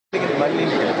Good morning,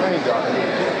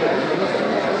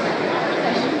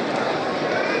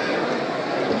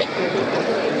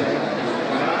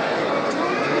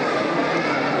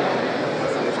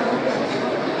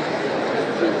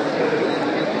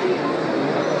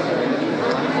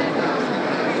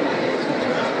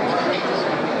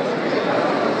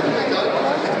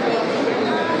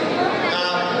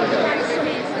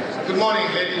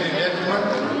 ladies and gentlemen.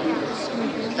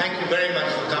 Thank you very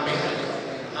much for coming.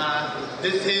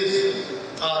 This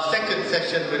is our second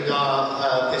session with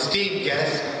our esteemed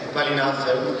guest, Vali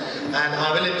Nasr, and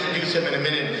I will introduce him in a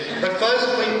minute. But first,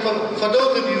 for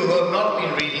those of you who have not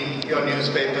been reading your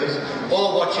newspapers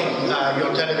or watching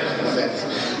your television sets,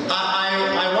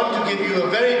 I want to give you a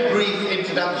very brief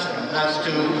introduction as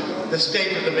to the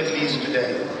state of the Middle East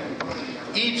today.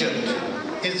 Egypt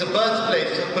is the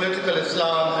birthplace of political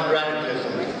Islam and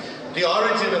radicalism, the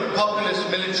origin of populist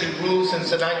military rule since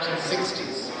the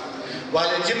 1960s, while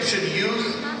Egyptian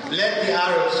youth led the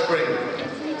Arab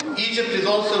Spring. Egypt is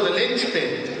also the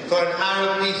linchpin for an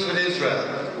Arab peace with Israel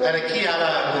and a key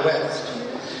ally of the West.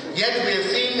 Yet we are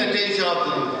seeing a deja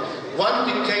vu. One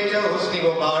dictator, Hosni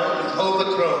Mubarak, is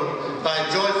overthrown by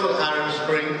a joyful Arab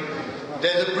Spring.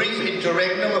 There's a brief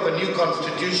interregnum of a new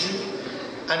constitution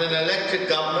and an elected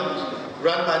government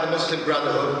run by the Muslim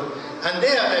Brotherhood, and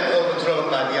they are then overthrown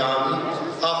by the army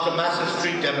after massive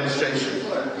street demonstrations.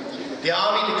 The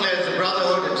army declares the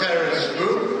Brotherhood a terrorist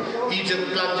group.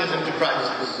 Egypt plunges into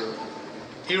crisis.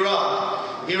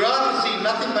 Iraq has seen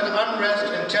nothing but unrest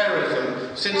and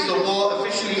terrorism since the war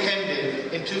officially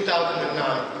ended in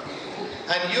 2009,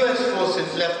 and US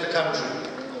forces left the country.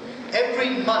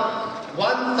 Every month,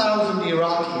 1,000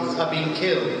 Iraqis are being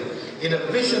killed in a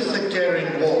vicious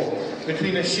sectarian war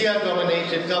between a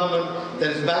Shia-dominated government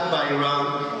that is backed by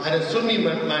Iran and a Sunni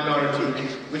minority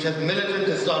which has militant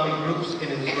Islamic groups in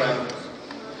its ranks.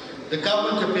 The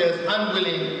government appears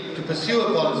unwilling to pursue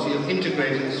a policy of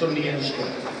integrating Sunni and Shia.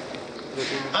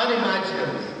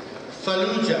 Unimaginably,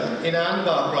 Fallujah in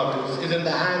Anbar province is in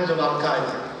the hands of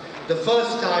Al-Qaeda, the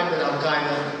first time that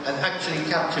Al-Qaeda has actually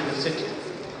captured a city.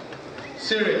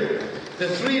 Syria, the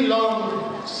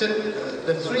three-year-long civil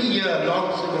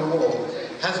war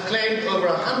has claimed over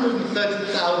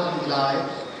 130,000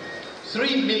 lives,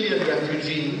 3 million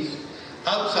refugees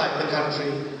outside the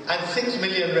country, and 6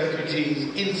 million refugees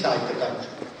inside the country.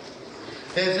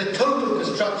 There's a total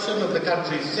destruction of the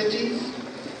country's cities,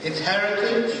 its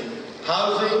heritage,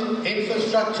 housing,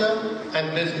 infrastructure,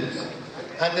 and business.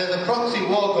 And there's a proxy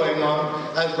war going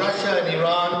on as Russia and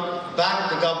Iran back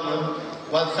the government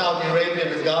while Saudi Arabia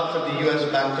and the Gulf and the US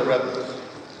back the rebels.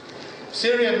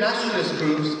 Syrian nationalist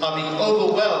groups are being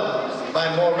overwhelmed by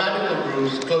more radical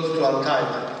groups close to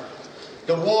Al-Qaeda.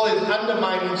 The war is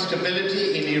undermining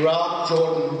stability in Iraq,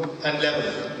 Jordan, and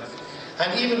Lebanon.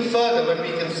 And even further when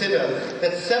we consider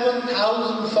that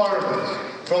 7,000 foreigners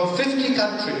from 50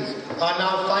 countries are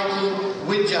now fighting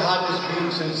with jihadist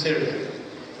groups in Syria,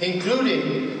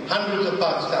 including hundreds of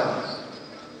Pakistanis.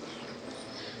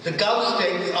 The Gulf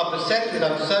states are beset with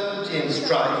uncertainty and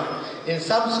strife. In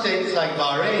some states like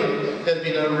Bahrain, there's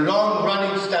been a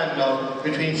long-running standoff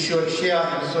between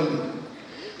Shia and Sunni.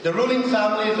 The ruling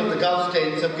families of the Gulf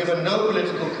states have given no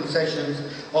political concessions,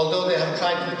 although they have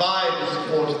tried to buy the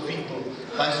support of people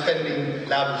by spending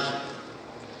lavishly.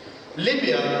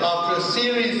 Libya, after a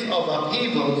series of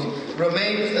upheavals,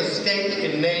 remains a state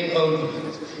in name only.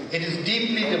 It is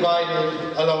deeply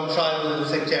divided along tribal and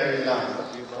sectarian lines.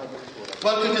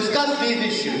 Well, to discuss these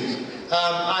issues,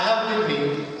 I have with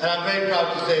me, and I'm very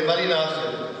proud to say, Vali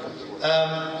Nasr.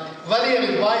 Vali and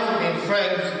his wife have been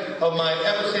friends of mine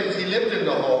ever since he lived in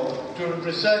Lahore to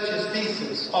research his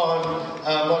thesis on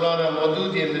Maulana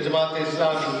Maududi and the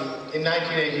Jamaat-e-Islami in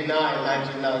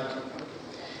 1989-1990.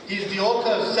 He's the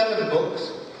author of 7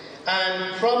 books,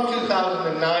 and from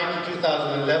 2009 to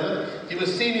 2011, he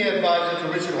was senior advisor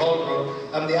to Richard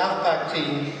Holbrooke and the AFPAC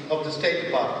team of the State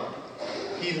Department.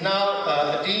 He's now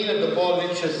a dean of the Paul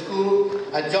Lynch School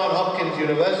at Johns Hopkins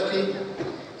University.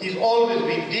 He's always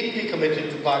been deeply committed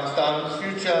to Pakistan's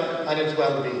future and its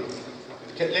well-being.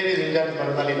 Ladies and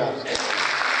gentlemen, Vali Nasr.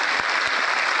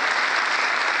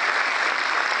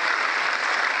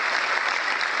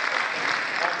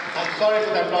 I'm sorry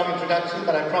for that long introduction,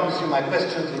 but I promise you my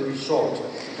questions will be short.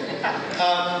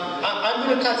 I'm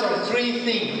going to touch on 3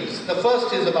 themes. The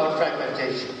first is about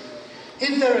fragmentation.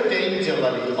 Is there a danger,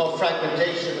 Vali, of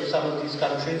fragmentation of some of these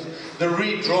countries, the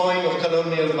redrawing of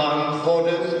colonial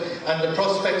borders, and the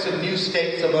prospects of new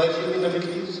states emerging in the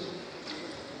Middle East?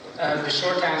 The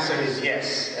short answer is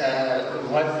yes.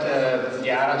 What the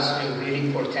Arab Spring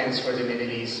really portends for the Middle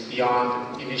East,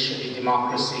 beyond initially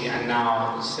democracy and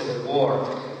now civil war,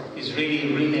 is really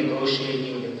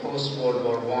renegotiating the post-World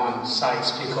War I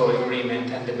Sykes-Picot Agreement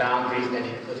and the boundaries that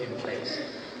it put in place.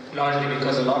 Largely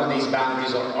because a lot of these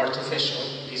boundaries are artificial.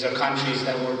 These are countries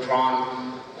that were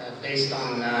drawn based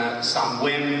on some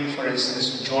whim. For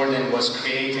instance, Jordan was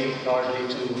created largely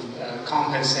to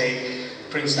compensate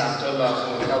Prince Abdullah,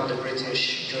 who helped the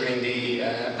British during the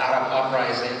Arab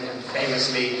uprising. And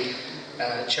famously,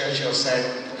 Churchill said,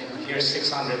 here's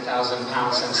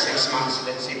 £600,000 in 6 months,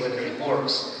 let's see whether it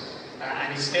works.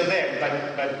 And it's still there,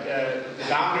 but the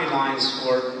boundary lines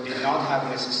did not have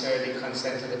necessarily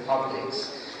consent to the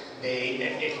publics.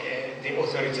 The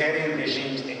authoritarian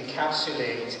regimes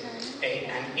encapsulate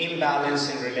an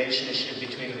imbalance in relationship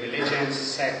between religions,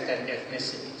 sect, and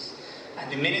ethnicities.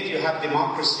 And the minute you have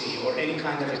democracy or any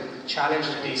kind of a challenge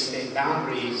to these state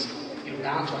boundaries, you're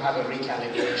bound to have a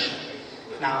recalibration.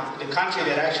 Now, the country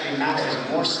that actually matters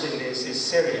most in this is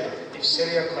Syria. If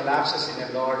Syria collapses in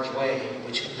a large way,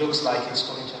 which it looks like it's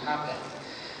going to happen,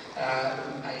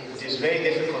 it is very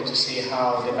difficult to see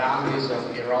how the boundaries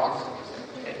of Iraq,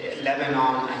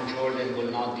 Lebanon, and Jordan will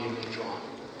not be redrawn.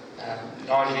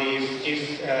 Largely,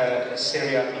 if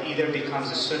Syria either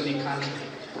becomes a Sunni country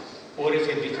or if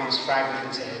it becomes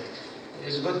fragmented,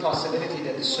 there's a good possibility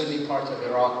that the Sunni part of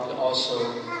Iraq will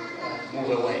also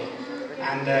move away.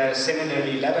 And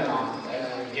similarly, Lebanon,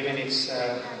 given its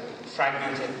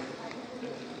fragmented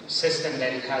system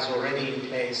that it has already in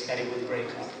place, that it would break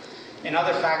up.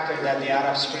 Another factor that the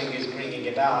Arab Spring is bringing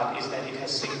about is that it has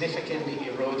significantly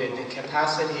eroded the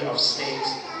capacity of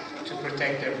states to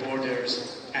protect their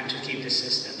borders and to keep the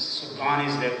systems. So gone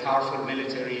is the powerful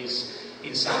militaries,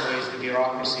 in some ways the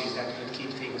bureaucracies that would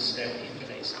keep things in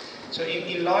place. So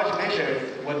in large measure,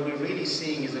 what we're really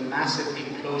seeing is a massive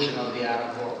implosion of the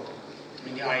Arab world. I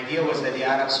mean, the idea was that the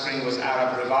Arab Spring was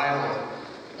Arab revival,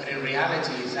 but in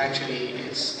reality,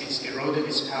 it's eroded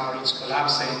its power, it's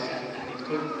collapsing, and it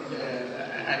could,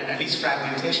 at least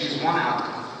fragmentation is one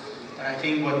outcome. But I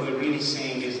think what we're really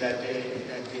seeing is that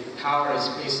the power is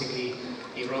basically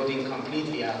eroding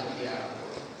completely out of the Arab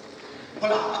world.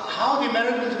 Well, how are the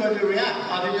Americans going to react?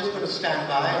 Are they just going to stand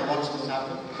by and watch this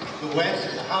happen? The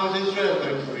West, how is Israel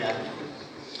going to react?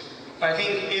 I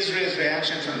think Israel's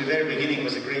reaction from the very beginning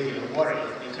was a great deal of worry,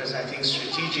 because I think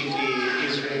strategically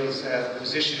Israel's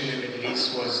position in the Middle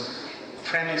East was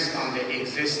premised on the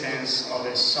existence of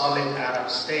a solid Arab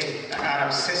state, an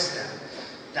Arab system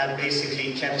that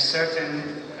basically kept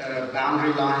certain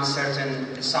boundary lines, certain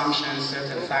assumptions,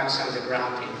 certain facts on the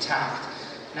ground intact.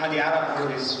 Now the Arab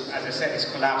world is, as I said, is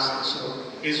collapsing. So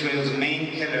Israel's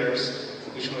main pillars,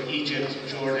 which were Egypt,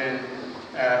 Jordan,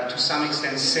 to some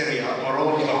extent Syria, are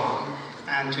all gone.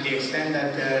 And to the extent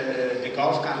that the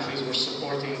Gulf countries were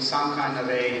supporting some kind of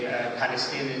a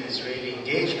Palestinian-Israeli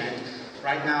engagement,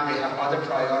 right now they have other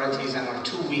priorities and are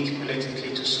too weak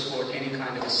politically to support any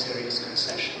kind of a serious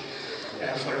concession.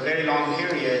 For a very long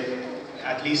period,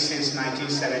 at least since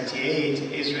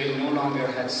 1978, Israel no longer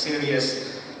had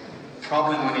serious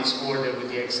problem on its border with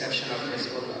the exception of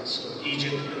Hezbollah. So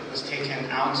Egypt was taken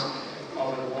out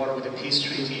of the war with the peace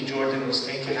treaty, Jordan was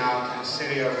taken out, and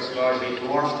Syria was largely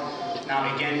dwarfed.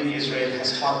 Now again, Israel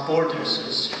has hot borders, so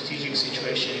the strategic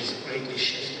situation is greatly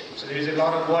shifted. So there is a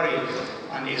lot of worry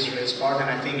on Israel's part, and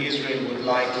I think Israel would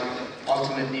like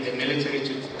ultimately the military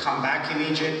to come back in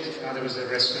Egypt. In other words, the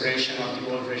restoration of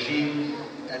the old regime,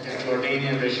 that the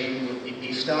Jordanian regime would be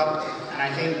beefed up. And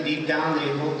I think deep down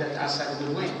they hope that Assad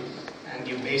would win. And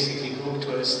you basically go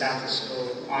to a status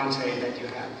quo ante that you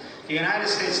have. The United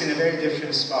States is in a very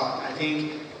different spot. I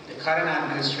think the current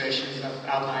administration, as I've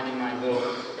outlined in my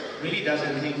book, really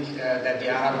doesn't think that the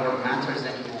Arab world matters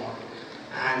anymore.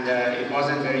 And it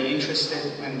wasn't very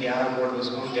interested when the Arab world was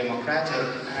going democratic.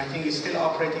 And I think it's still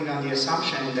operating on the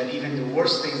assumption that even the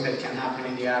worst things that can happen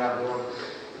in the Arab world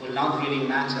will not really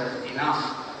matter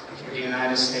enough for the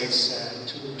United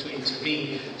States to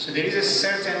intervene. So there is a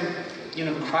certain,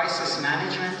 crisis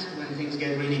management when things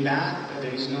get really bad, but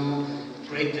there is no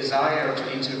great desire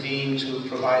to intervene to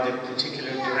provide a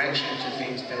particular direction to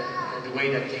things, the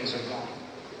way that things are going.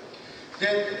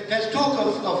 There's talk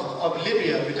of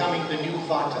Libya becoming the new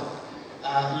Fatah.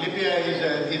 Libya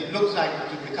it looks like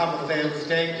to become a failed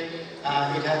state.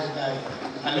 It has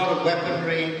a lot of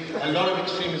weaponry, a lot of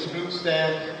extremist groups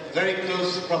there, very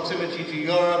close proximity to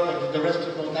Europe and to the rest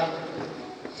of North Africa.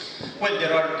 Well,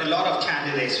 there are a lot of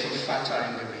candidates for Fatah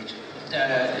in the region.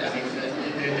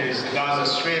 There is the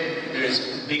Gaza Strip, there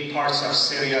is big parts of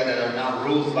Syria that are now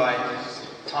ruled by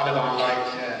Taliban-like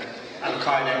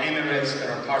Al-Qaeda emirates.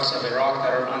 There are parts of Iraq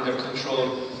that are under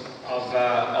control of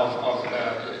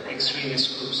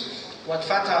extremist groups. What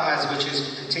Fatah has, which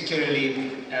is particularly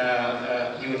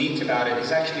unique about it,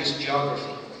 is actually its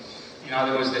geography. In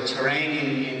other words, the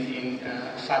terrain in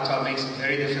Fatah makes it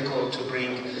very difficult to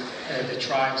bring the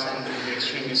tribes and the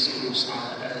extremist groups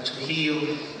to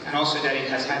heel, and also that it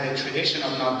has had a tradition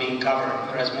of not being governed,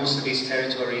 whereas most of these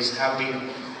territories have been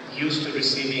used to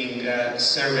receiving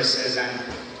services and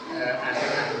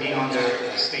being under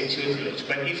state tutelage.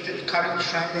 But if the current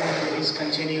trend in the Middle East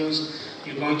continues,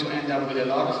 you're going to end up with a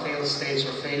lot of failed states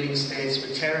or failing states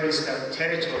with terrorist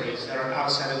territories that are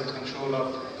outside of the control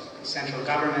of central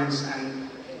governments, and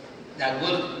that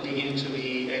will begin to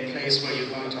be a place where you're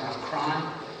going to have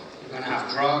crime, you're going to have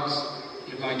drugs,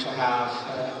 you're going to have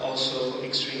also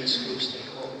extremist groups take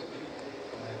hold.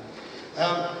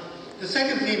 The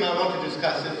second theme I want to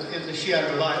discuss is the Shia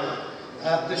revival.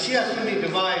 The Shia-Sunni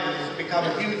divide has become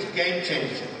a huge game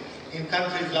changer in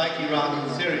countries like Iraq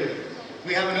and Syria.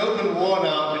 We have an open war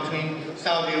now between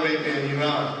Saudi Arabia and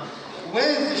Iran. Where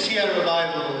is the Shia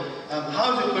revival?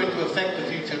 How is it going to affect the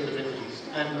future of the Middle East?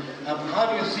 And how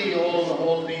do you see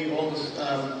all the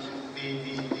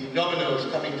dominoes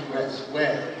coming to rest?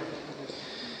 Where?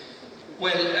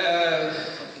 Well,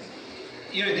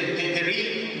 the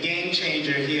real game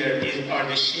changer here are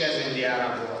the Shias in the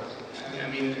Arab world. I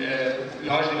mean,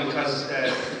 largely because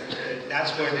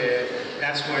that's where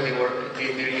they were.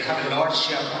 You have a large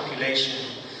Shia population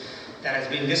that has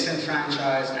been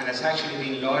disenfranchised and has actually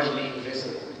been largely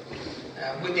invisible,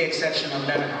 with the exception of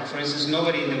Lebanon. For instance,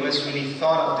 nobody in the West really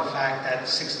thought of the fact that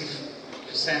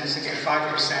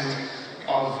 65%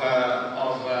 of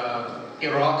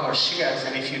Iraq are Shias,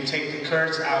 and if you take the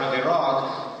Kurds out of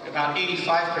Iraq, about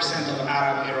 85% of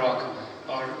Arab Iraq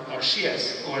are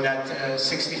Shias, or that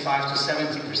 65 to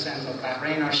 70% of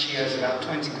Bahrain are Shias, about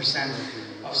 20%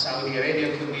 of Saudi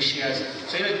Arabia could be Shias.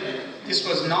 So this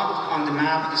was not on the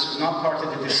map, this was not part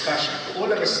of the discussion.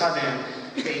 All of a sudden,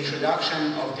 the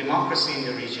introduction of democracy in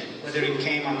the region, whether it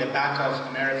came on the back of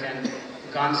American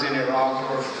guns in Iraq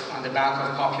or on the back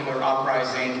of popular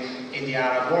uprising in the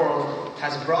Arab world,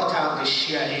 has brought out the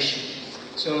Shia issue.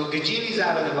 So the genie's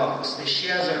out of the box. The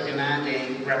Shias are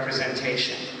demanding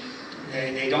representation.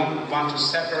 They don't want to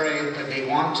separate, but they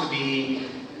want to be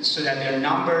so that their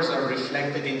numbers are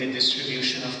reflected in the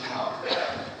distribution of power.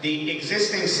 The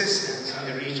existing systems in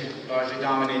the region, largely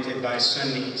dominated by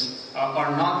Sunnis,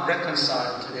 are not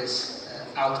reconciled to this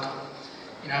outcome.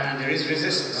 And there is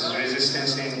resistance. There's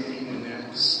resistance in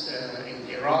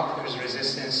Iraq. There's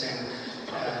resistance in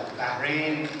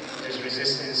Bahrain. There's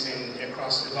resistance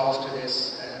across the Gulf to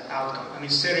this outcome. I mean,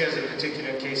 Syria is a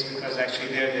particular case because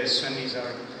actually there the Sunnis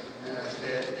are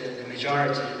the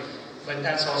majority, but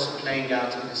that's also playing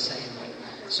out in the same way.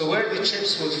 So where the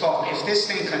chips would fall, if this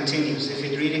thing continues, if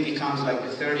it really becomes like the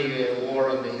 30-year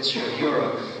war in the history of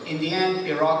Europe, in the end,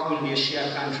 Iraq will be a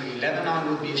Shia country, Lebanon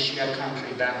would be a Shia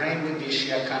country, Bahrain would be a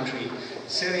Shia country,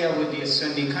 Syria would be a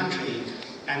Sunni country,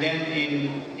 and then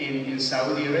in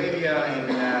Saudi Arabia,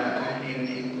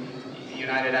 in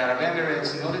United Arab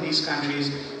Emirates, in all of these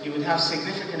countries, you would have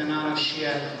significant amount of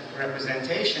Shia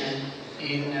representation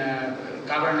in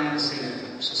governance,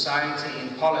 in society, in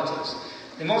politics.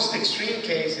 The most extreme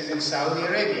case is in Saudi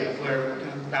Arabia, where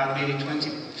about maybe 10 to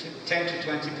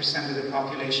 20% of the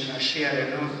population are Shia. There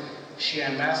are no Shia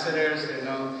ambassadors, there are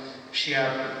no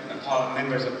Shia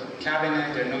members of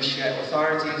cabinet, there are no Shia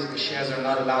authorities. The Shias are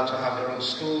not allowed to have their own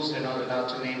schools, they're not allowed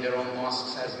to name their own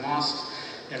mosques as mosques,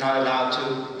 they're not allowed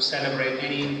to celebrate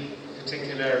any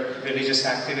particular religious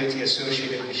activity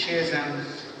associated with Shiism.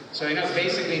 So,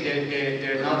 basically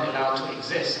they're not allowed to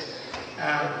exist.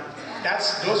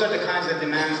 Those are the kinds of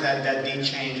demands that need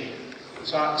changing.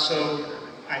 So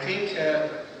I think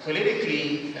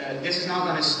politically, this is not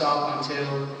going to stop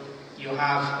until you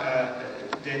have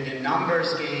the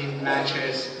numbers game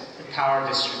matches the power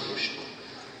distribution.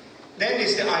 Then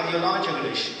there's the ideological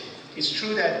issue. It's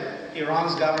true that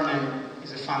Iran's government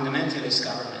is a fundamentalist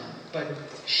government, but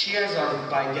Shias are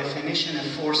by definition a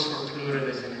force for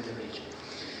pluralism in the region.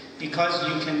 Because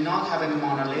you cannot have a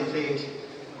monolithic,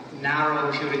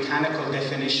 narrow, puritanical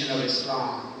definition of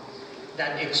Islam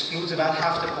that excludes about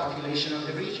half the population of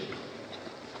the region.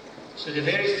 So the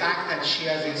very fact that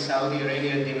Shias in Saudi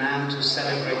Arabia demand to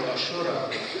celebrate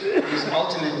Ashura is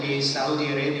ultimately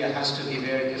Saudi Arabia has to be a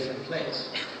very different place.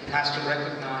 It has to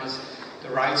recognize the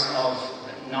rights of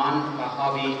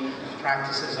non-Wahhabi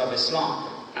practices of Islam.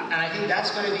 And I think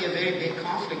that's going to be a very big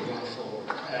conflict going forward.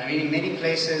 I mean, in many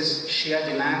places, Shia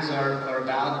demands are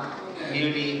about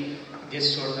merely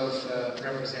this sort of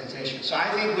representation. So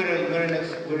I think we're in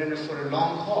it for a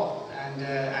long haul,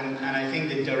 and I think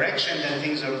the direction that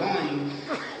things are going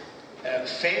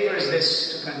favors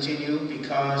this to continue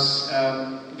because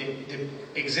the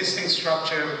existing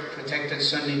structure protected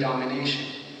Sunni domination,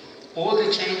 all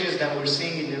the changes that we're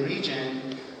seeing in the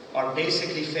region are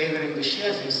basically favoring the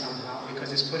Shias somehow,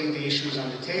 because it's putting the issues on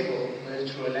the table, whether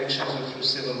through elections or through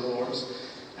civil wars.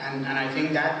 And I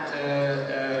think that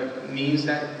means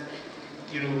that,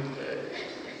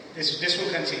 this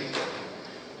will continue.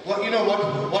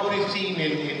 What we've seen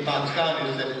in Pakistan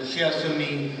is that the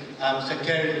Shia-Sunni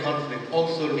sectarian conflict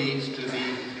also leads to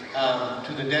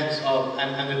the deaths of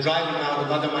and the driving out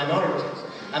of other minorities.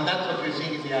 And that's what we're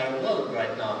seeing in the Arab world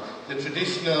right now. The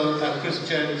traditional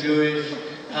Christian, Jewish,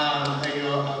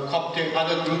 Coptic,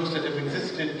 other groups that have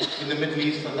existed in the Middle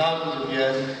East for thousands of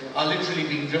years are literally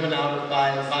being driven out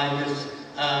by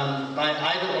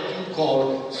either what you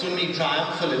call Sunni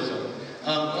triumphalism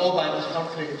or by this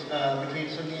conflict between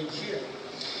Sunni and Shia.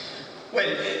 Well,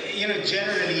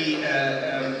 generally,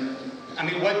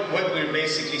 what we're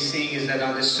basically seeing is that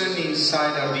on the Sunni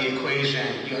side of the equation,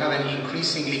 you have an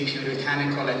increasingly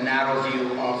puritanical and narrow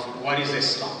view of what is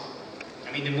Islam.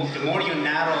 The more you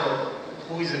narrow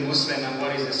who is a Muslim and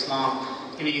what is Islam,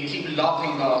 you keep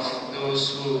lopping off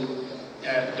those who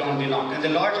don't belong. And the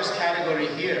largest category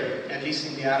here, at least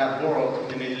in the Arab world, in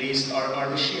the Middle East, are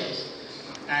the Shias.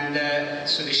 And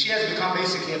so the Shias become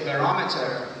basically a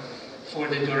barometer for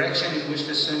the direction in which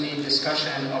the Sunni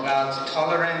discussion about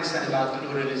tolerance and about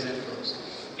pluralism goes.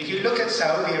 If you look at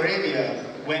Saudi Arabia,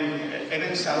 when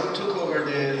Ibn Saud took over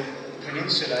the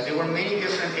peninsula, there were many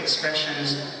different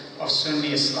expressions of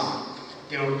Sunni Islam.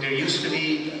 There used to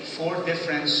be 4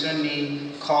 different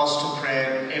Sunni calls to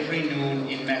prayer every noon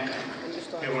in Mecca.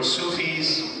 There were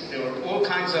Sufis, there were all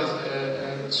kinds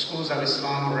of schools of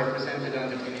Islam represented on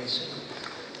the peninsula.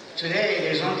 Today,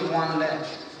 there's only one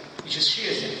left, which is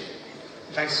Shiism.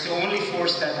 In fact, it's the only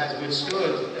force that has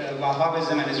withstood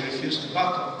Wahhabism and has refused to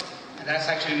buckle. And that's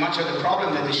actually much of the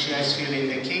problem that the Shias feel in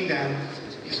the kingdom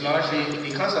is largely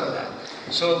because of that.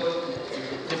 So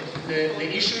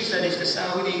the issue is that if the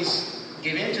Saudis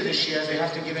give in to the Shias, they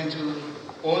have to give in to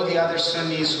all the other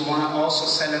Sunnis who want to also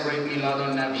celebrate Milad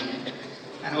al-Nabi,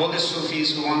 and all the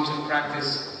Sufis who want to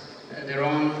practice their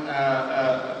own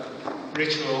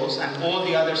rituals, and all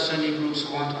the other Sunni groups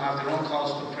who want to have their own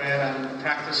calls to prayer and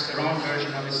practice their own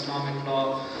version of Islamic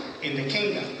law in the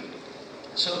kingdom.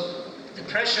 So the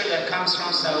pressure that comes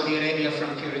from Saudi Arabia,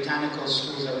 from puritanical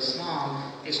schools of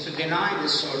Islam, is to deny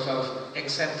this sort of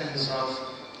acceptance of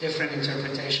different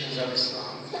interpretations of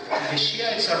Islam. And the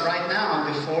Shiites are right now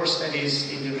the force that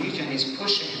is in the region is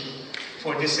pushing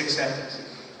for this acceptance.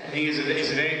 I think it's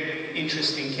a very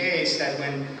interesting case that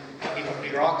when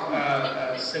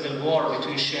Iraq civil war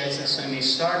between Shiites and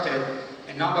Sunnis started,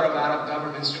 a number of Arab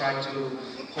governments tried to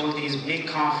hold these big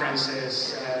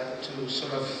conferences to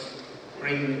sort of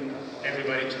bring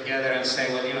everybody together and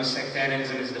say, well,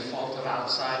 sectarianism is the fault of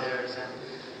outsiders,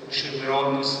 and we're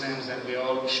all Muslims and we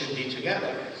all should be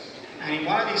together. And in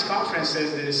one of these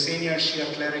conferences, the senior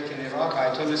Shia cleric in Iraq,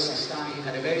 Ayatollah Sistani,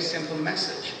 had a very simple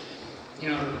message.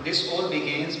 This all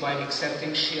begins by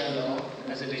accepting Shia law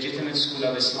as a legitimate school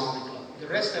of Islamic law. The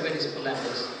rest of it is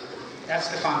polemics. That's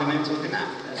the fundamental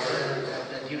demand,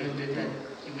 that you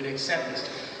would accept this.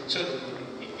 So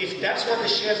if that's what the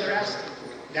Shias are asking,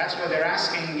 that's what they're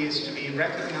asking, is to be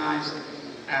recognized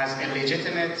as a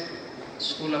legitimate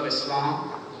school of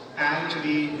Islam and to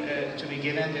be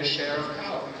given their share of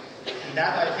power. And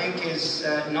that, I think, is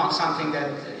not something that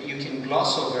you can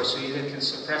gloss over, so you either can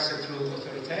suppress it through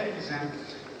authoritarianism,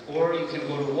 or you can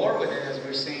go to war with it, as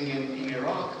we're seeing in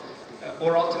Iraq,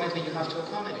 or ultimately you have to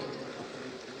accommodate it.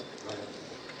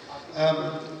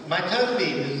 My third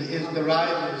theme is the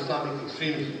rise of Islamic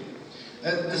extremism.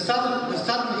 The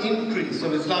sudden increase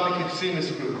of Islamic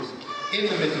extremist groups in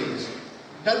the Middle East,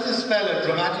 does this spell a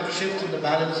dramatic shift in the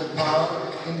balance of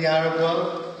power in the Arab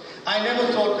world? I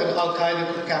never thought that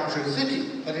Al-Qaeda could capture a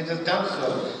city, but it has done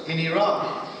so in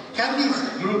Iraq. Can these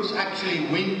groups actually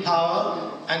win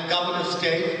power and govern a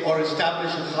state or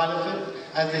establish a caliphate,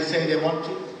 as they say they want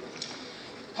to?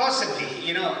 Possibly.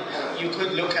 You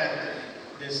could look at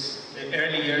the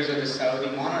early years of the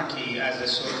Saudi monarchy as a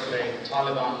sort of a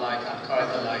Taliban-like,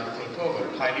 Al-Qaeda-like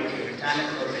takeover, highly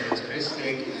puritanical,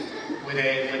 militaristic, with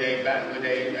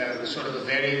a sort of a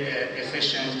very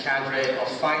efficient cadre of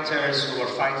fighters who were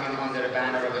fighting under a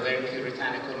banner of a very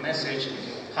puritanical message,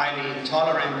 highly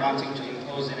intolerant, wanting to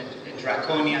impose a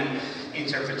draconian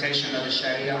interpretation of the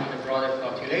Sharia on the broader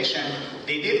population.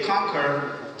 They did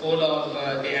conquer all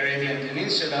of the Arabian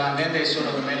Peninsula, and then they sort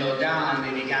of mellowed down and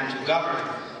they began to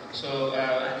govern. So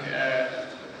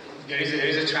there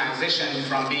is a transition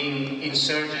from being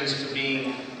insurgents to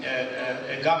being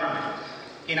a government.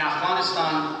 In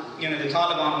Afghanistan, the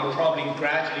Taliban were probably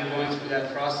gradually going through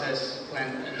that process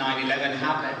when 9/11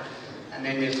 happened, and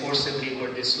then they forcibly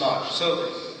were dislodged. So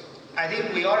I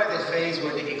think we are at a phase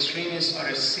where the extremists are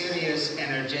a serious,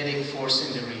 energetic force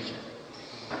in the region.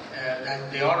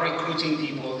 That they are recruiting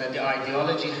people, that the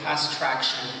ideology has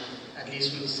traction, at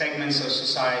least with segments of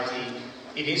society.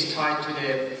 It is tied to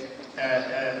the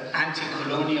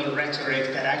anti-colonial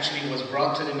rhetoric that actually was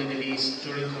brought to the Middle East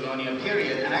during colonial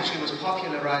period and actually was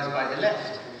popularized by the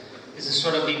left. This has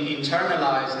sort of been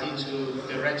internalized into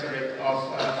the rhetoric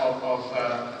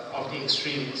of the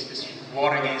extremists, this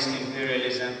war against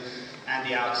imperialism and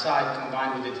the outside,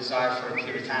 combined with the desire for a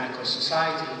puritanical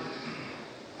society.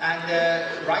 And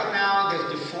right now,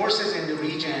 the forces in the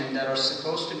region that are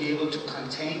supposed to be able to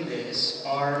contain this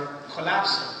are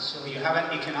collapsing. So you have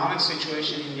an economic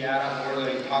situation in the Arab world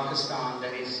or in Pakistan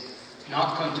that is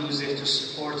not conducive to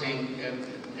supporting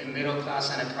a middle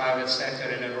class and a private sector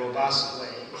in a robust way.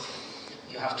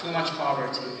 You have too much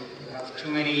poverty, you have too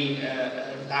many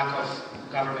lack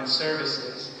of government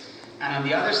services. And on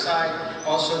the other side,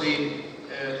 also the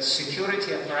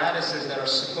security apparatuses that are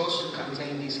supposed to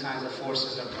contain these kinds of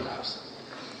forces are collapsing.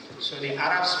 So the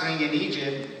Arab Spring in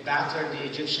Egypt battered the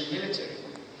Egyptian military.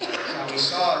 So we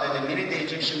saw that the minute the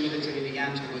Egyptian military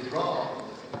began to withdraw,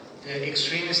 the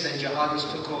extremists and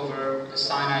jihadis took over the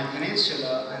Sinai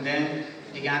Peninsula and then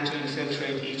began to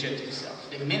infiltrate Egypt itself.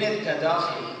 The minute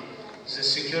Gaddafi, the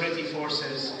security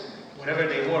forces, whatever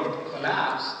they were,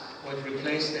 collapsed, what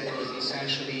replaced it was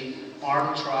essentially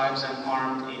armed tribes and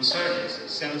armed insurgents.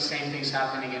 Same things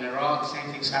happening in Iraq,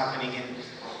 same things happening in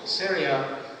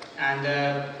Syria, and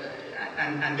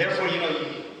therefore, you know,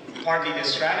 partly the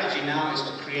strategy now is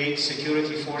to create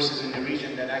security forces in the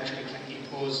region that actually can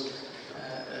impose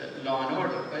law and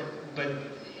order. But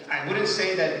I wouldn't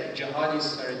say that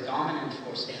jihadis are a dominant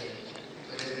force in the region.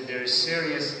 But they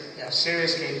have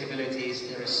serious capabilities.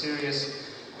 They're a serious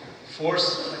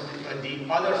force, but the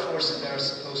other forces that are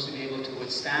supposed to be able to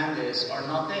withstand this are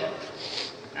not there.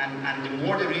 And the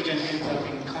more the region ends up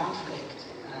in conflict,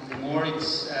 and the more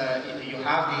it's you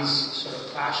have these sort of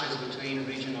clashes between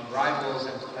regional rivals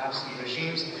and collapsing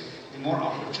regimes, the more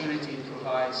opportunity it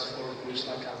provides for groups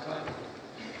like Al-Qaeda.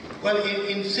 Well,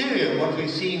 in Syria, what we've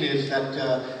seen is that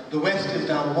the West is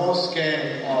now more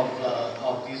scared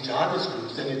of these jihadist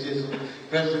groups than it is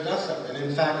President Assad. And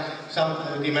in fact,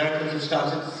 the Americans have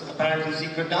started apparently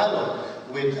secret dialogue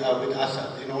with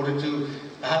Assad in order to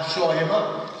perhaps shore him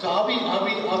up. So are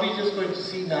we just going to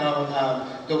see now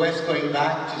the West going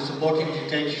back to supporting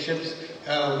dictatorships,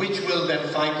 which will then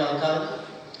fight Al-Qaeda?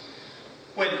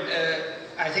 Well,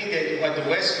 I think that what the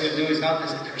West will do is not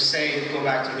per se go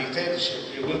back to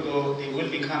dictatorship. They will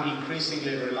become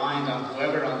increasingly reliant on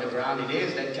whoever on the ground it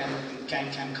is that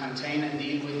can contain and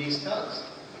deal with these thugs.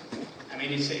 I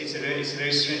mean, it's a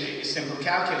very simple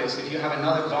calculus. If you have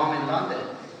another bomb in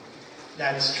London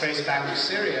that's traced back to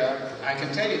Syria, I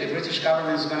can tell you the British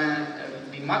government is going to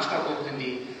be much more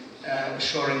openly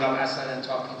shoring up Assad and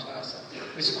talking to Assad.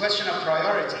 It's a question of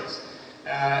priorities.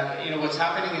 You know, what's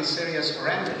happening in Syria is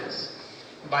horrendous.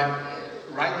 But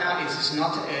right now, it is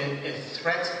not a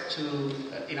threat to,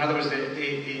 in other words,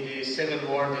 the civil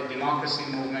war, the democracy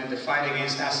movement, the fight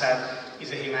against Assad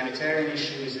is a humanitarian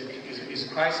issue, is a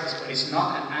crisis, but it's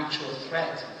not an actual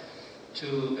threat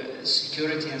to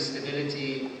security and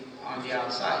stability on the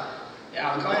outside. The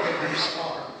Al-Qaeda groups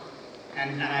are.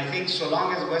 And I think so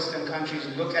long as Western countries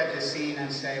look at the scene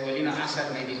and say, well, you know,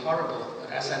 Assad may be horrible,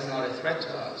 but Assad's not a threat to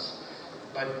us.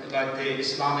 But the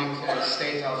Islamic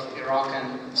State of Iraq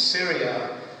and Syria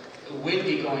will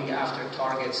be going after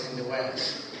targets in the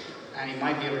West, and it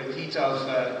might be a repeat of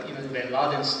the Bin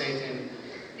Laden state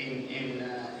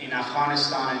in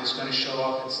Afghanistan, and it's going to show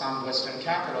up at some Western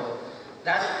capital.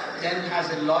 That then has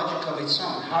a logic of its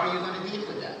own. How are you going to deal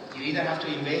with that? You either have to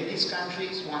invade these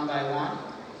countries one by one.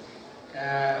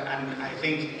 And I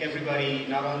think everybody,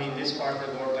 not only in this part of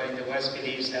the world, but in the West,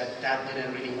 believes that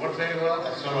didn't really work very well.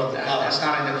 That's not on the cards. That's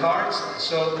not in the cards.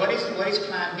 So what is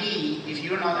plan B if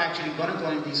you're not actually going to go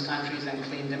in these countries and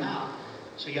clean them out?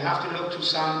 So you have to look to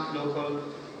some local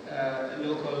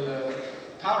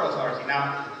power authority.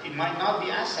 Now, it might not be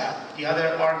Assad. The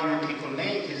other argument people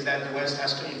make is that the West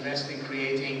has to invest in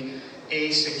creating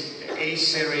a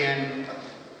Syrian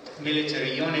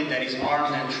military unit that is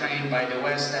armed and trained by the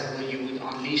West that you would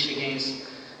unleash against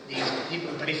these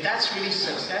people. But if that's really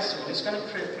successful, it's going to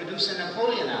produce a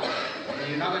Napoleon out of it.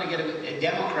 You're not going to get a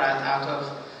Democrat out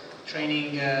of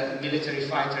training military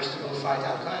fighters to go fight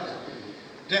Al-Qaeda.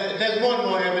 There's more and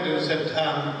more evidence that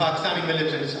Pakistani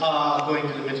militants are going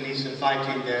to the Middle East and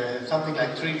fighting there. Something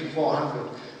like 300 to 400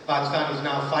 Pakistanis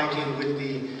now fighting with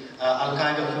the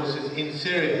Al-Qaeda forces in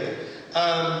Syria.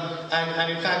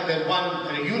 And in fact, there's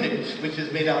one unit which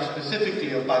is made up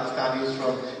specifically of Pakistanis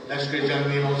from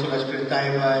Lashkar-e-Jhangvi and also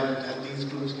Lashkar-e-Taiba and these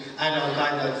groups, and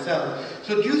Al-Qaeda itself.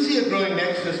 So do you see a growing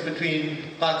nexus between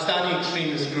Pakistani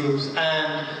extremist groups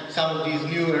and some of these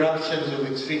new eruptions of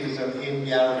extremism in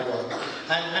the Arab world?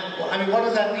 And I mean, what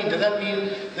does that mean? Does that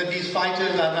mean that these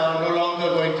fighters are now no longer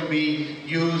going to be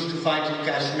used to fight in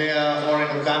Kashmir or in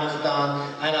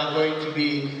Afghanistan and are going to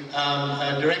be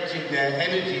directing their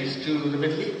energies to the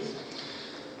Middle East?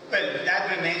 Well,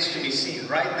 that remains to be seen.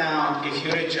 Right now, if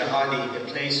you're a jihadi,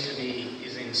 the place to be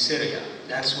is in Syria.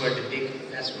 That's where the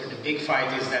big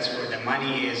fight is. That's where the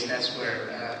money is. That's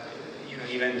where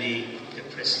even the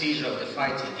prestige of the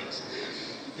fighting is.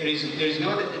 There is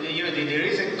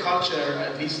a culture,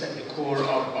 at least at the core,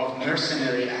 of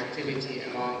mercenary activity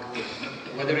among,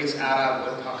 whether it's Arab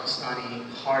or Pakistani,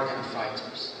 hardened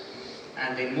fighters.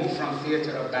 And they move from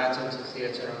theater of battle to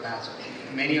theater of battle.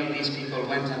 Many of these people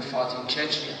went and fought in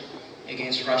Chechnya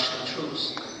against Russian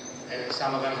troops.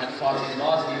 Some of them had fought in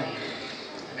Bosnia.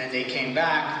 And then they came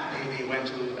back. They went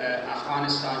to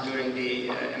Afghanistan during the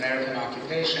American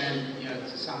occupation.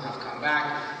 Some have come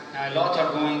back. Now a lot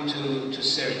are going to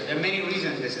Syria. There are many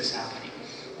reasons this is happening.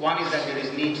 One is that there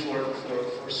is need for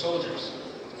soldiers,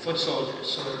 foot soldiers.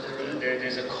 So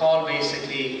there's a call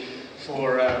basically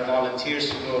for volunteers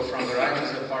to go from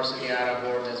varieties of parts of the Arab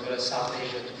world as well as South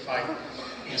Asia to fight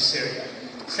in Syria.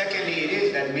 Secondly, it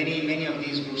is that many of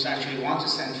these groups actually want to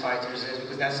send fighters there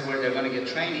because that's where they're going to get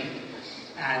training.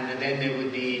 And then they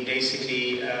would be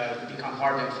basically become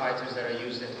hardened fighters that are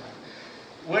used at home.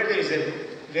 Where there is a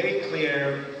very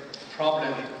clear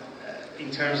problem in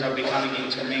terms of becoming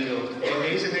intermingled, there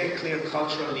is a very clear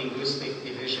cultural linguistic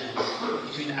division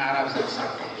between Arabs and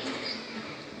South Asians.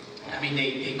 I mean,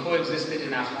 they coexisted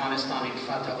in Afghanistan in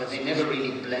Fatah, but they never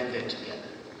really blended together.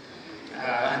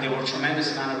 And there were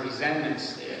tremendous amount of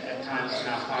resentments at times in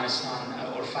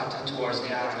Afghanistan or Fatah towards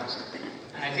the Arabs.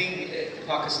 And I think the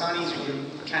Pakistanis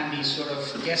can be sort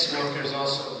of guest workers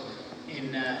also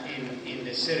in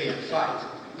the Syrian fight,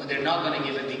 but they're not going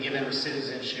to be given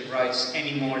citizenship rights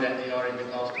any more than they are in the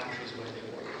Gulf countries where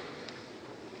they work.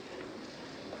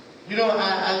 You know,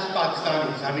 as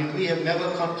Pakistanis, I mean, we have never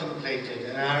contemplated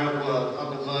an Arab world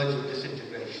on the verge of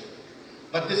disintegration.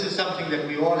 But this is something that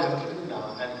we all have to do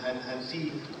now and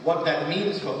see what that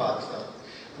means for Pakistan.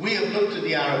 We have looked to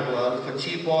the Arab world for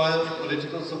cheap oil,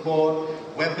 political support,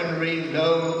 weaponry,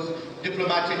 loans,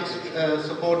 diplomatic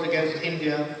support against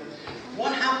India.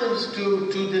 What happens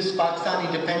to this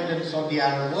Pakistani dependence on the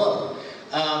Arab world?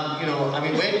 I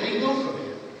mean, where did it go from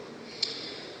here?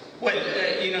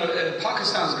 Well,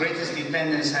 Pakistan's greatest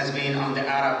dependence has been on the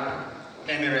Arab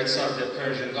Emirates of the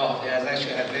Persian Gulf. It has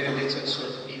actually had very little sort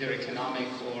of either economic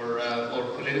or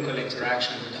political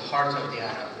interaction with the heart of the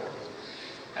Arab world.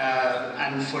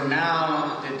 And for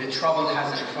now, the trouble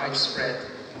hasn't quite spread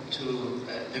to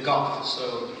the Gulf.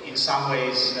 So in some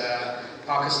ways,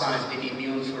 Pakistan has been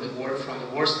immune from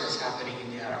the worst that's happening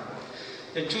in the Arab world.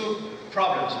 There are two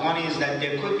problems. One is that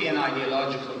there could be an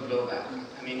ideological blowback.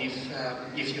 I mean,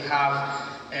 if you have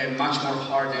a much more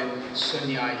hardened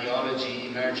Sunni ideology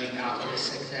emerging out of the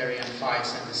sectarian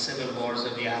fights and the civil wars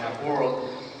of the Arab world,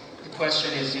 the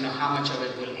question is, how much of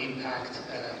it will impact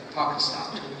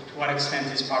Pakistan? To what extent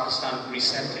is Pakistan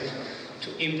receptive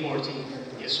to importing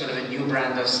sort of a new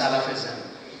brand of Salafism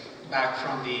back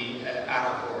from the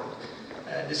Arab world?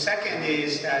 The second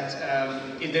is that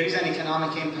if there is an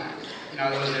economic impact, there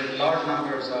are large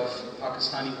numbers of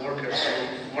Pakistani workers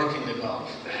who work in the Gulf.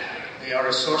 They are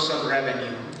a source of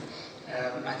revenue.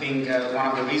 I think one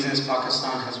of the reasons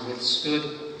Pakistan has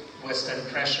withstood Western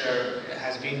pressure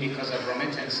has been because of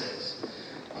remittances.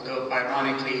 Although,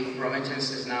 ironically,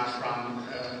 remittances now from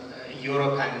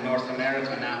Europe and North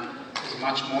America now is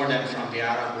much more than from the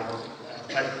Arab world.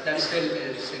 But that's still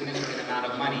a significant amount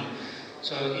of money.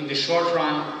 So in the short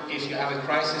run, if you have a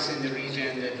crisis in the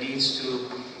region that leads to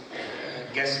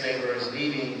guest laborers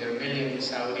leaving, there are millions in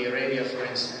Saudi Arabia, for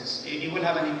instance, it will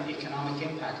have an economic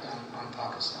impact on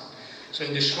Pakistan. So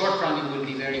in the short run, it will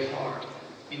be very hard.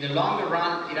 In the longer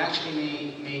run, it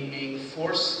actually may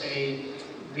force a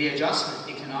readjustment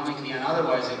economically and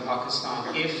otherwise in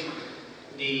Pakistan if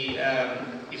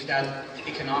that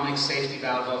economic safety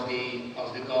valve of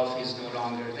the Gulf is no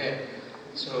longer there.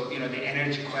 So, the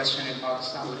energy question in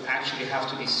Pakistan would actually have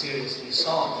to be seriously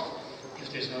solved if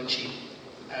there's no cheap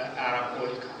Arab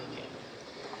oil coming in.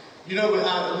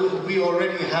 We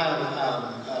already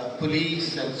have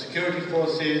police and security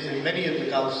forces in many of the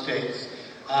Gulf states,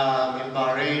 in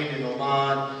Bahrain, in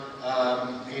Oman,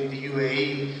 in the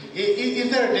UAE.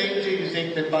 Is there a danger, you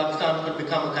think, that Pakistan could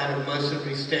become a kind of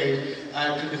mercenary state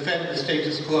to defend the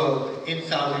status quo in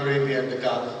Saudi Arabia and the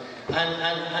Gulf?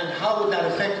 And how would that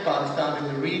affect Pakistan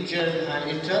in the region and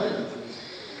internally?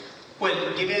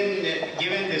 Well,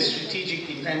 given the strategic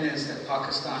dependence that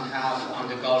Pakistan have on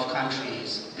the Gulf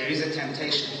countries, there is a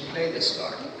temptation to play this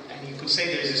card. And you could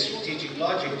say there is a strategic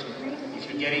logic to it. If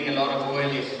you're getting a lot of oil,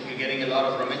 if you're getting a lot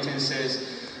of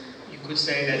remittances, you could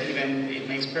say that even it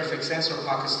makes perfect sense for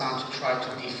Pakistan to try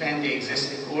to defend the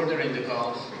existing order in the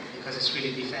Gulf, because it's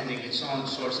really defending its own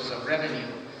sources of revenue.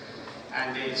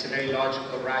 And it's a very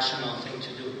logical, rational thing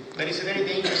to do. But it's a very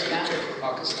dangerous gamble for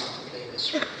Pakistan to play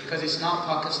this, because it's not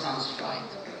Pakistan's fight.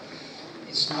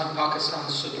 It's not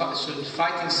Pakistan's, so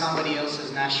fighting somebody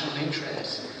else's national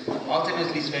interest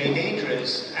ultimately is very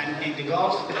dangerous. And in the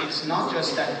Gulf, it's not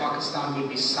just that Pakistan will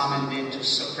be summoned in to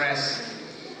suppress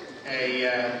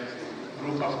a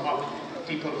group of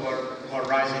people who are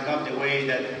rising up, the way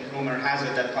that rumor has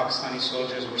it that Pakistani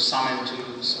soldiers were summoned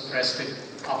to suppress the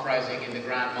uprising in the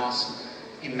Grand Mosque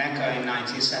in Mecca in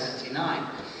 1979,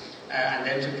 and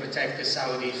then to protect the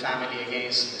Saudi family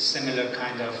against similar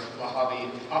kind of Wahhabi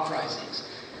uprisings.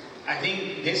 I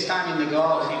think this time in the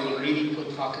Gulf, it will really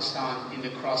put Pakistan in the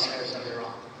crosshairs of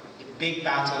Iran. The big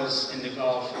battles in the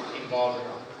Gulf involve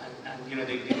Iran, and you know,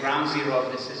 the ground zero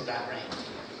of this is Bahrain.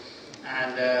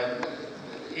 And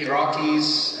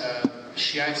Iraqis,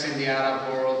 Shiites in the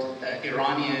Arab world,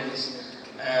 Iranians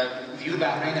view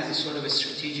Bahrain as a sort of a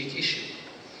strategic issue.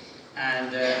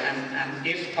 And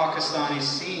if Pakistan is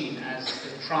seen as the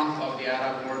Trump of the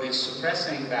Arab world is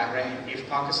suppressing Bahrain, if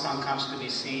Pakistan comes to be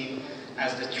seen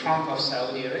as the Trump of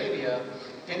Saudi Arabia,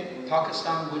 then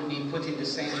Pakistan will be put in the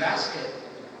same basket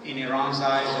in Iran's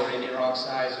eyes or in Iraq's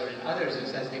eyes or in others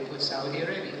as they put Saudi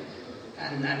Arabia.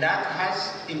 And that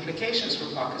has implications for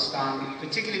Pakistan,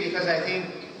 particularly because I think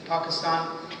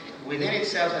Pakistan within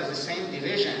itself has the same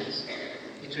divisions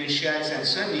between Shiites and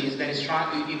Sunnis that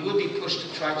it would be pushed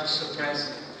to try to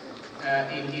suppress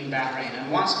in Bahrain.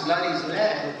 And once blood is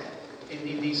led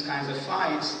in these kinds of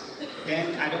fights,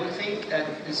 then I don't think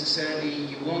that necessarily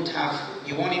you won't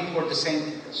import the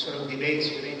same sort of debates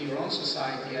within your own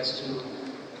society as to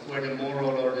where the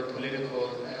moral or the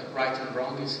political right and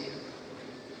wrong is here.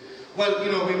 Well,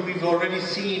 you know, we've already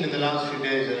seen in the last few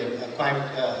days a quite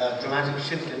dramatic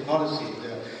shift in policy.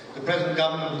 The present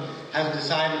government has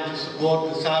decided to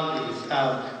support the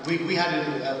Saudis. We had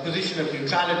a position of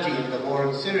neutrality in the war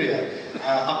in Syria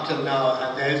up till now,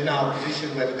 and there is now a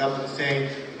position where the government is saying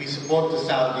we support the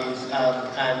Saudis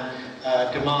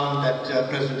and demand that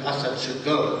President Assad should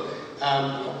go.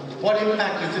 What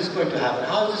impact is this going to have, and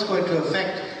how is this going to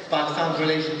affect Pakistan's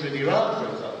relations with Iran,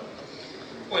 for example?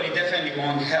 Well, it definitely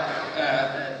won't help,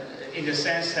 in the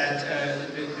sense that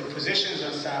the positions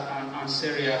on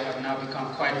Syria have now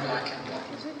become quite black and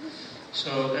white.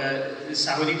 So the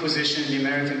Saudi position, the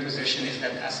American position is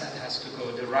that Assad has to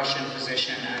go. The Russian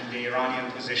position and the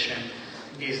Iranian position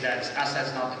is that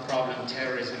Assad's not the problem,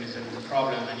 terrorism is the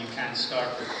problem, and you can't start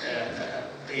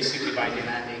basically by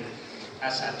demanding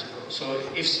Assad to go. So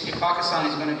if Pakistan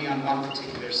is going to be on one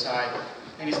particular side,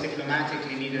 then it's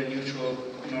diplomatically neither neutral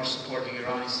nor supporting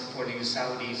Iran, is supporting the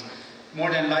Saudis. More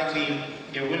than likely,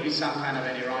 there will be some kind of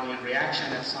an Iranian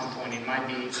reaction at some point. It might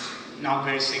be not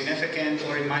very significant,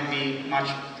 or it might be much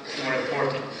more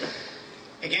important.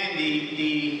 Again,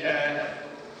 the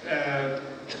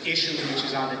issue which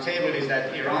is on the table is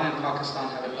that Iran and Pakistan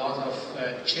have a lot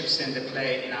of chips in the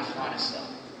play in Afghanistan.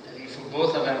 I think for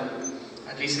both of them,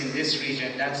 at least in this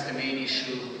region, that's the main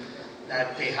issue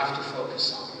that they have to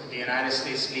focus on. With the United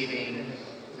States leading,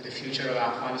 with the future of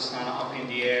Afghanistan up in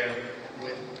the air,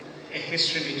 with a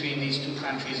history between these two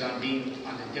countries on being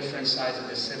on the different sides of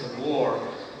the civil war.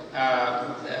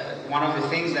 One of the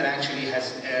things that actually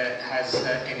has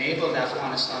enabled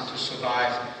Afghanistan to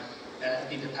survive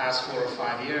in the past 4 or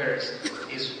 5 years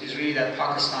is really that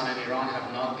Pakistan and Iran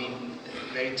have not been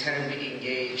very terribly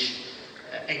engaged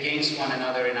against one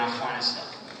another in Afghanistan.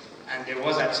 And there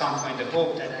was at some point the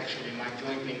hope that actually might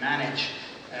jointly manage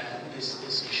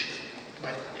this issue.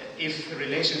 But if the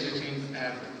relations between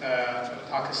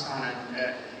Pakistan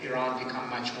and Iran become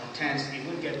much more tense, it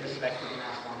will get reflected in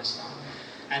Afghanistan.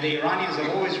 And the Iranians have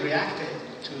always reacted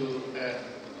to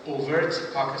overt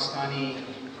Pakistani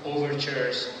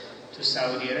overtures to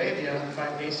Saudi Arabia by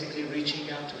basically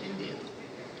reaching out to India.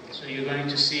 So you're going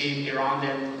to see Iran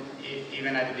then,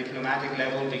 even at the diplomatic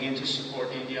level, begin to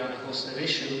support India on a host of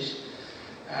issues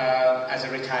as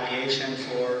a retaliation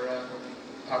for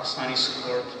Pakistani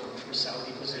support for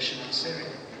Saudi position on Syria.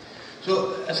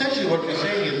 So essentially what you're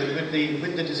saying is that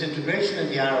with the disintegration in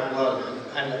the Arab world,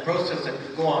 and a process that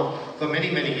could go on for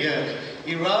many, many years,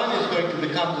 Iran is going to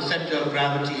become the center of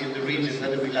gravity in the region,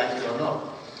 whether we like it or not.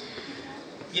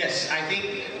 Yes, I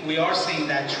think we are seeing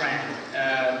that trend.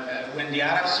 When the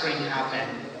Arab Spring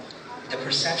happened, the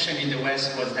perception in the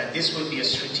West was that this would be a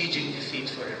strategic defeat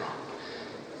for Iran.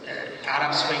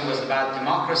 Arab Spring was about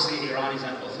democracy. Iran is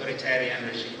an authoritarian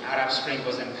regime. Arab Spring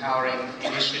was empowering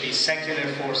initially secular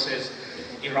forces.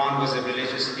 Iran was a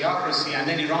religious theocracy, and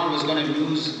then Iran was going to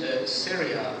lose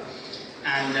Syria,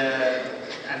 and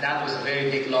that was a very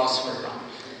big loss for Iran.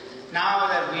 Now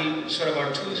that we sort of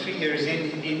are 2-3 years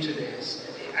into this,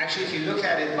 actually, if you look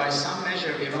at it by some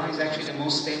measure, Iran is actually the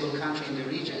most stable country in the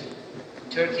region,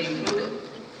 Turkey included.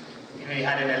 You know, you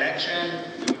had an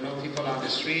election, there were no people on the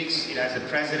streets, it has a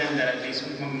president that at least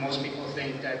most people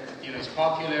think that, you know, is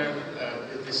popular,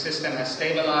 the system has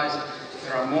stabilized,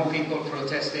 there are more people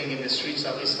protesting in the streets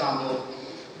of Istanbul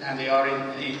than they are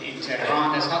in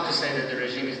Tehran. That's not to say that the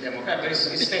regime is democratic, but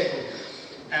it's stable.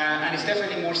 And it's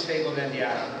definitely more stable than the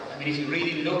Arab world. I mean, if you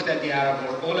really looked at the Arab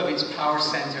world, all of its power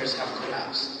centers have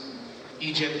collapsed.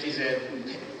 Egypt is a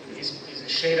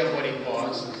shade of what it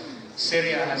was.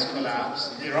 Syria has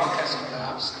collapsed. Iraq has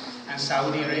collapsed. And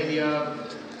Saudi Arabia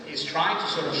is trying to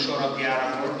sort of shore up the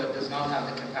Arab world, but does not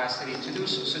have the capacity to do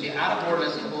so. So the Arab world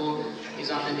as a whole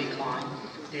is on the decline.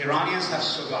 The Iranians have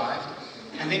survived.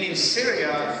 And then in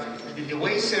Syria, the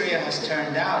way Syria has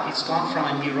turned out, it's gone from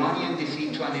an Iranian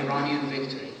defeat to an Iranian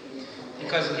victory.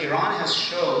 Because Iran has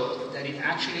showed that it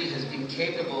actually has been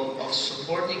capable of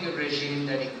supporting a regime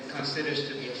that it considers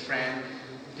to be a friend,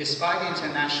 despite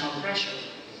international pressure.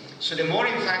 So the more,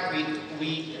 in fact,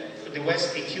 the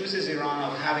West accuses Iran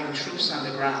of having troops on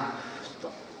the ground,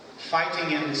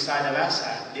 fighting on the side of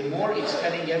Assad, the more it's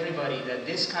telling everybody that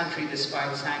this country,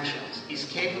 despite sanctions, is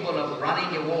capable of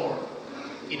running a war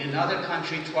in another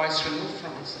country twice removed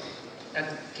from itself. That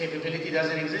capability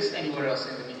doesn't exist anywhere else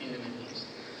in the Middle East.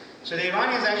 So the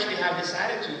Iranians actually have this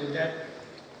attitude that,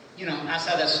 you know,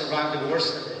 Assad has survived the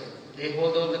worst of it. They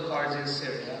hold all the cards in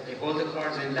Syria. They hold the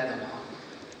cards in Lebanon.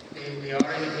 They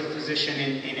are in a good position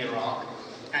in Iraq.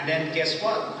 And then guess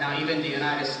what? Now even the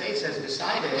United States has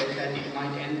decided that it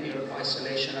might end the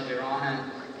isolation of Iran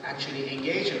and actually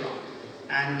engage Iran.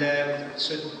 And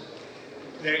so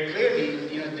very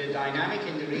clearly, you know, the dynamic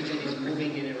in the region is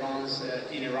moving in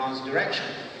Iran's direction.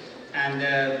 And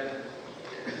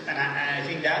I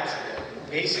think that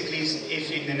basically, if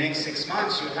in the next 6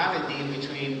 months you have a deal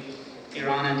between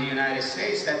Iran and the United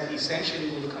States, that essentially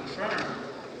will confirm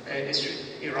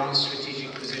Iran's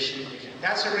strategic position in the region.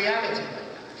 That's a reality right now.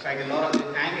 In fact, a lot of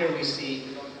the anger we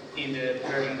see in the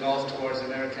Persian Gulf towards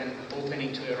American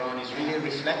opening to Iran is really a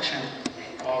reflection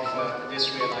of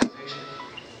this realization.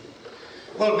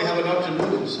 Well, we have a lot to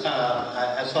lose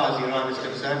as far as Iran is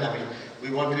concerned. I mean,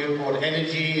 we want to import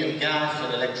energy and gas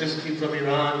and electricity from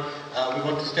Iran. We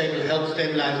want to help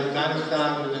stabilize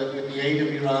Afghanistan with the aid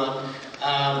of Iran.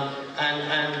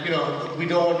 And you know, we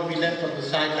don't want to be left on the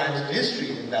sidelines of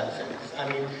history in that sense. I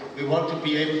mean, we want to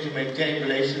be able to maintain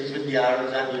relations with the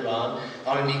Arabs and Iran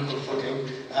on an equal footing.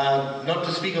 Not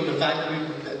to speak of the fact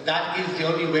that that is the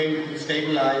only way we can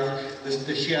stabilize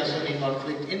the Shia-Sunni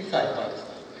conflict inside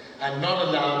Pakistan, and not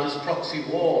allow this proxy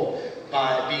war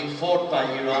by being fought by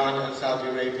Iran and Saudi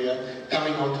Arabia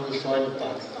coming onto the soil of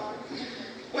Pakistan.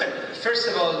 Well, first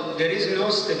of all, there is no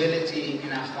stability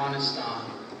in Afghanistan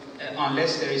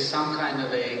unless there is some kind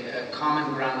of a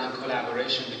common ground and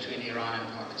collaboration between Iran and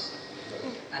Pakistan.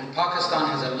 And Pakistan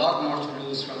has a lot more to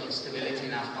lose from instability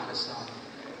in Afghanistan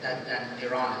than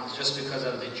Iran has, just because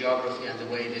of the geography and the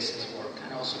way this has worked,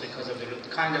 and also because of the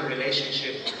kind of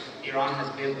relationship Iran has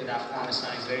built with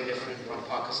Afghanistan is very different from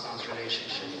Pakistan's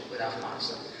relationship with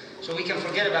Afghanistan. So we can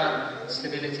forget about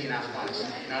stability in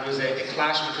Afghanistan. In other words, a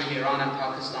clash between Iran and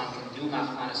Pakistan can doom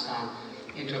Afghanistan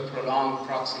into a prolonged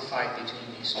proxy fight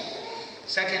between these two.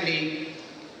 Secondly,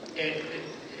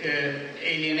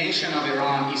 alienation of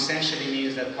Iran essentially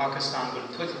means that Pakistan will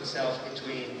put itself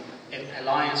between an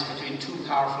alliance between two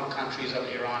powerful countries of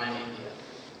Iran and India.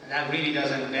 And that really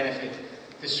doesn't benefit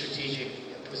the strategic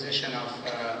position of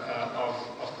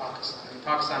Pakistan. And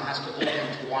Pakistan has to open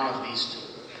to one of these two.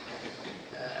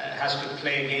 Has to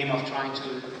play a game of trying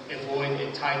to avoid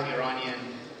a tight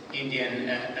Iranian-Indian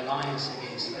alliance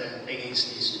against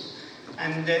these two.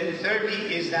 And then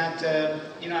thirdly is that,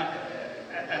 you know,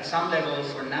 at some level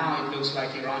for now it looks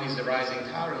like Iran is the rising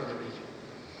power of the region.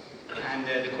 And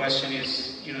the question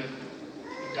is, you know,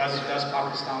 does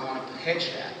Pakistan want to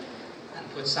hedge that and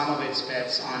put some of its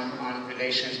bets on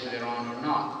relations with Iran or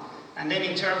not? And then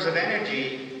in terms of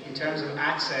energy, in terms of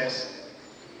access,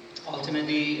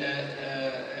 ultimately,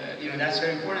 you know, that's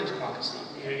very important to Pakistan.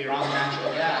 Iran's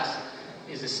natural gas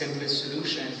is the simplest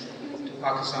solution to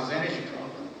Pakistan's energy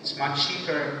problem. It's much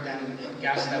cheaper than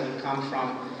gas that would come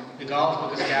from the Gulf,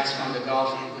 because gas from the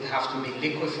Gulf would have to be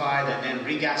liquefied and then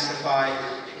regasified.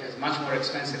 It has much more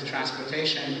expensive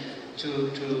transportation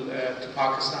to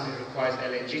Pakistan. It requires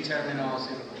LNG terminals.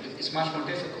 It's much more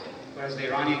difficult. Whereas the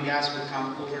Iranian gas would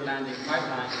come overland in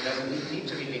pipelines. It doesn't need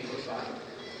to be liquefied.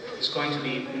 It's going to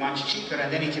be much cheaper,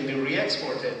 and then it can be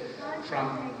re-exported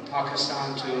from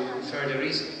Pakistan to further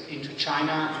east, into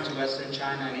China, into Western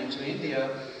China, and into India,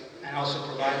 and also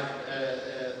provide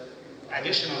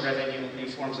additional revenue in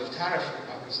forms of tariff for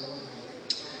Pakistan.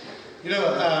 You know,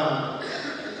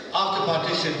 after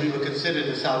partition, we were considered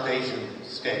a South Asian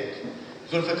state.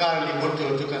 Zulfikar Ali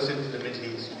Bhutto took us into the Middle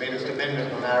East, made us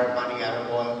dependent on Arab money, Arab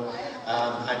oil,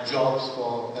 and jobs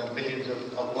for millions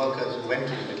of workers who went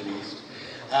to the Middle East.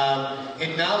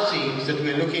 It now seems that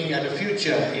we're looking at a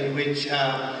future in which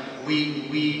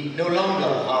we no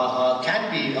longer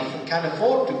can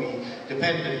afford to be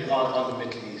dependent on the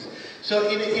Middle East. So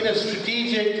in a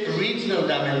strategic regional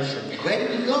dimension, where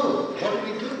do we go? What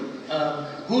do we do?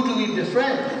 Who do we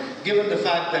befriend? Given the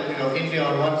fact that India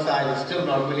on one side is still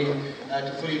not willing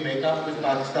to fully make up with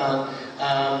Pakistan,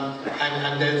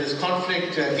 and there's this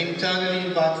conflict internally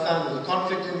in Pakistan, there's a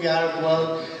conflict in the Arab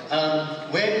world.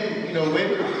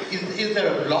 Is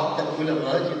there a bloc that will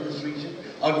emerge in this region,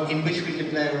 or in which we can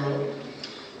play a role?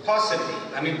 Possibly.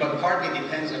 But partly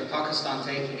depends on Pakistan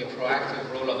taking a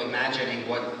proactive role of imagining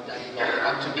what that bloc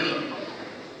ought to be.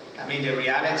 The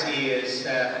reality is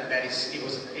that it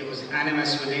was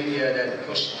animus with India that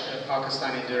pushed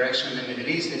Pakistan in the direction of the Middle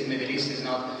East. If the Middle East is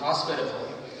not a hospitable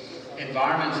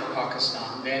environment for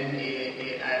Pakistan, then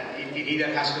it either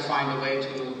has to find a way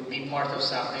to be part of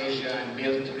South Asia and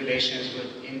build relations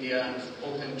with India and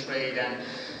open trade and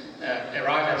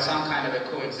arrive at some kind of a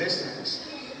coexistence,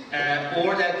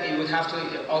 or that it would have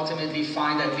to ultimately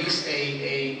find at least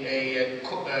a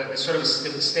sort of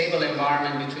stable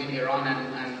environment between Iran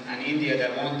and India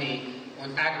that won't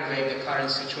aggravate the current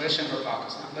situation for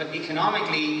Pakistan. But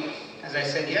economically, as I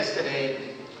said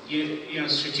yesterday,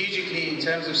 strategically, in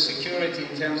terms of security,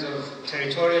 in terms of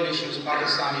territorial issues,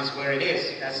 Pakistan is where it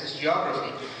is. That's its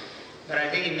geography. But I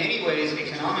think in many ways,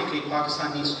 economically,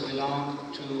 Pakistan needs to belong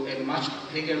to a much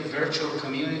bigger virtual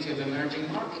community of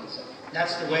emerging markets.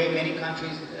 That's the way many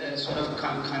countries sort of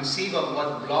conceive of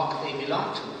what bloc they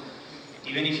belong to.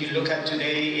 Even if you look at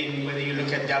today, whether you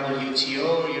look at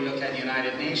WTO, or you look at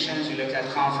United Nations, you look at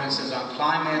conferences on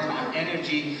climate, on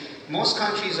energy, most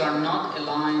countries are not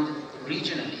aligned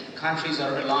regionally. Countries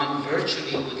are aligned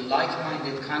virtually with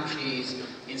like-minded countries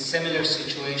in similar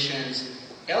situations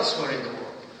elsewhere in the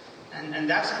world. And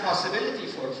that's a possibility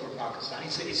for Pakistan.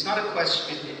 It's not a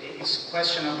question, it's a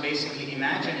question of basically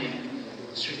imagining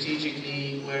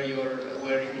strategically where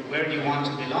you want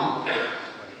to belong,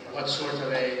 what sort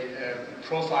of a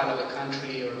profile of a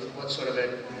country, or what sort of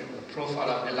a profile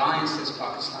of alliances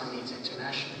Pakistan needs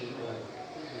internationally.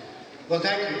 Well,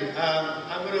 thank you.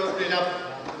 I'm going to open it up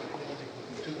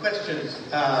to questions.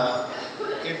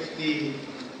 If the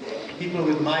people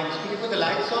with mics, can you put the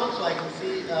lights on so I can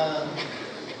see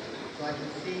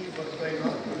what's going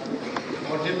on,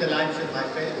 or dim the lights in my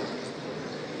face.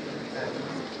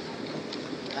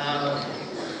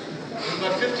 We've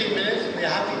got 15 minutes. We're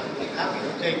happy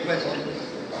to take questions.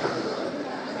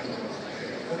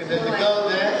 Okay, there's the girl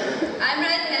there. I'm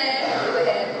right here. Over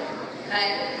here. Hi.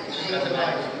 Got the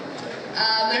mic.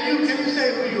 Can you say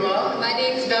who you are? My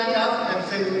name's Stand up and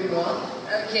say who you are.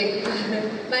 Okay.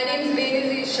 My name's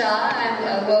Benazir Shah.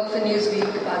 I work for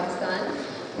Newsweek, Pakistan.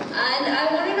 And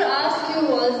I wanted to ask you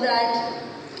was that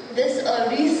this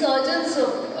resurgence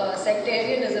of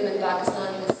sectarianism in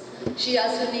Pakistan, Shia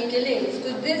Sunni killings,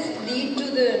 could this lead to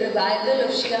the revival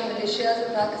of Shia militias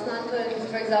in Pakistan?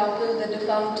 For example, the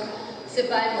defunct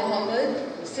Sipai Muhammad,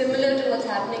 similar to what's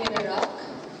happening in Iraq?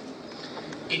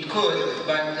 It could,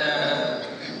 but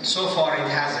so far it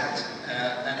hasn't.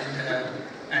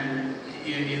 And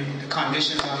the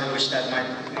conditions under which that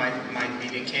might be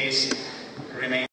the case remain